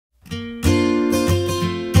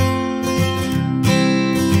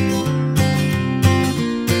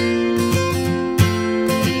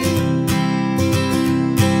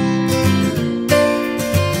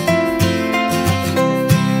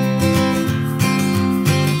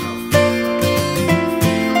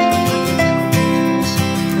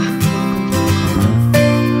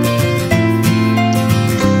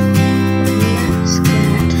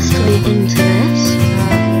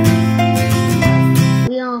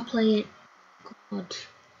playing. God,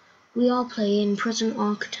 we are playing Prison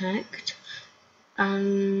Architect,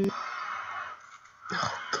 and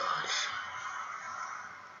oh god,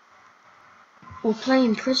 we're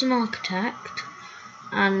playing Prison Architect,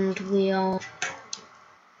 and we are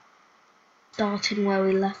starting where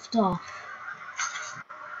we left off.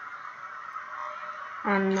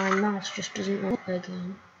 And my mouse just doesn't work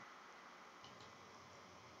again.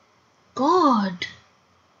 God!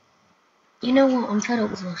 You know what? I'm fed up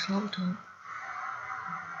with this laptop.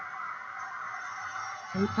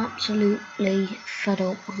 I'm absolutely fed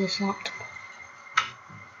up with this laptop.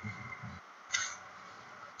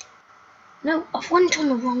 No, I've went on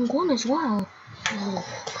the wrong one as well. Oh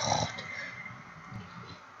god.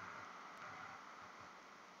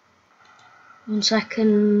 1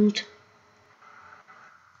 second.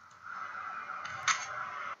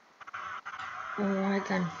 Alright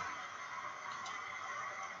then.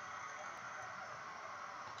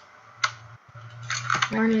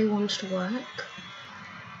 Finally wants to work.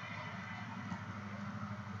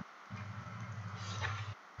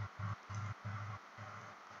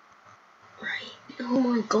 Right. Oh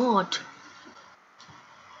my god.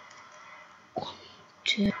 1,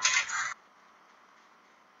 2.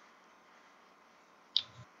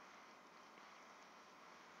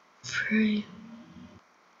 Three.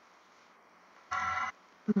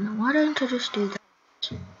 Why don't I just do that?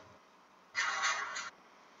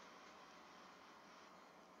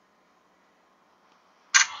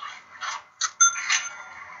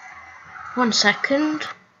 One second.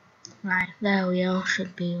 Right, there we are.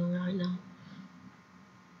 Should be alright now.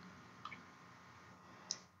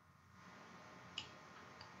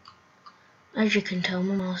 As you can tell,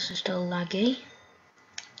 my mouse is still laggy.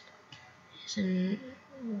 Isn't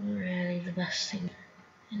really the best thing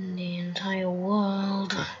in the entire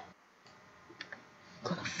world.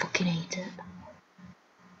 God, I fucking hate it.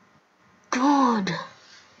 God!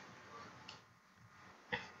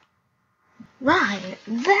 Right,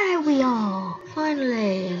 there we are!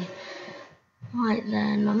 Finally! Right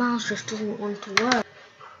then, my mouse just doesn't want to work.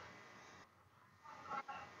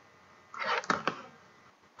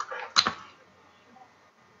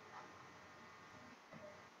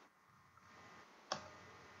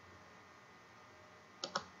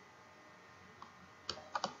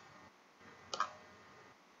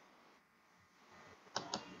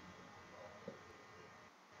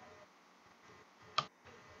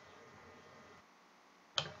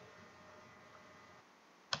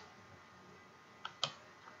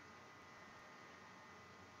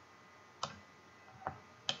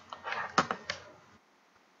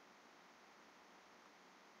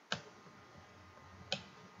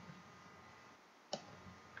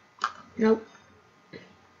 Nope.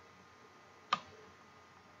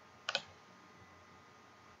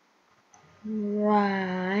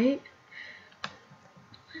 Right.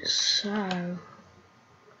 So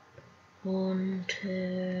 1,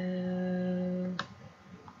 2.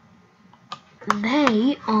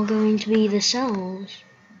 They are going to be the cells.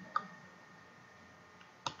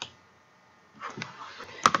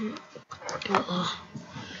 I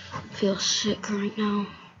feel sick right now.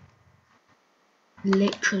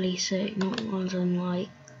 Literally sick, not as in like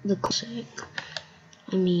the sick.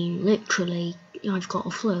 I mean, literally, I've got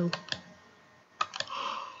a flu.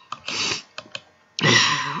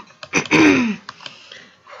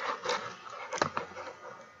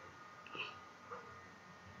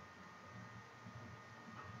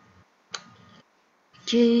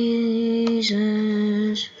 Jesus.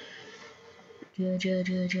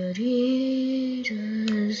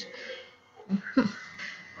 Jesus.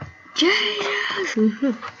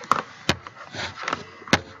 Jesus.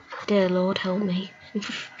 Dear Lord, help me.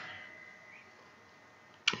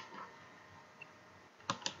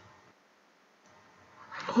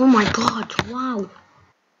 Oh my god, wow.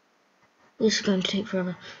 This is going to take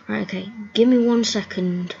forever. Right, okay, give me 1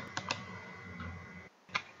 second.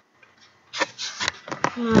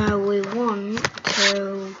 We want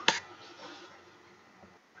to...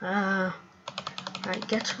 right,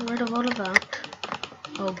 get rid of all of that.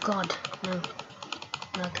 Oh god, no.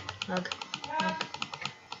 Lag.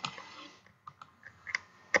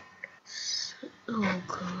 Oh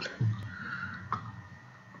god.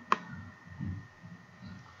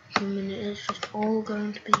 For a minute, it's just all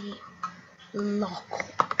going to be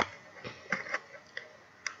locked.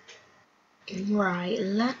 Right,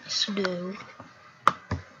 let's do...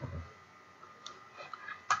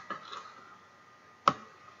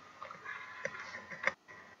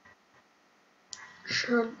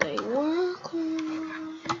 Should they work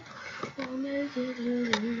alright? I'll make it to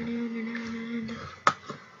the end.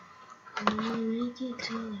 I'll make it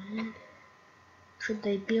to the end. Should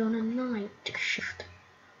they be on a night shift?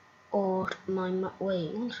 Or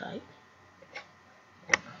wait, one sec.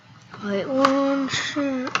 Wait, one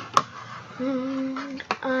sec.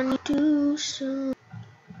 I need to do some.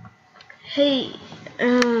 Hey, I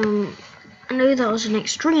know that was an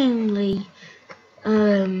extremely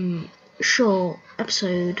short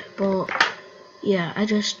episode, but yeah, I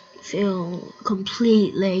just feel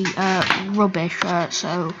completely rubbish.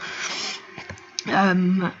 So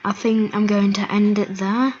I think I'm going to end it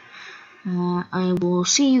there. I will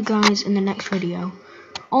see you guys in the next video.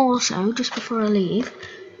 Also, just before I leave,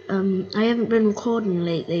 I haven't been recording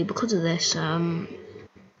lately because of this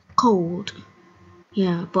cold.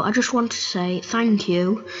 Yeah, but I just want to say thank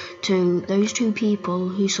you to those 2 people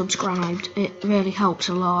who subscribed. It really helps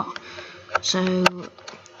a lot. So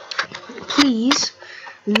please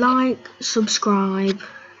like, subscribe,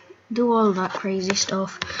 do all that crazy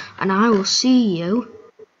stuff, and I will see you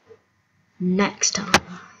next time.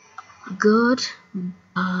 Good.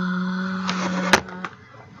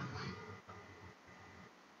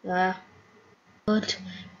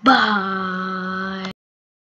 Goodbye.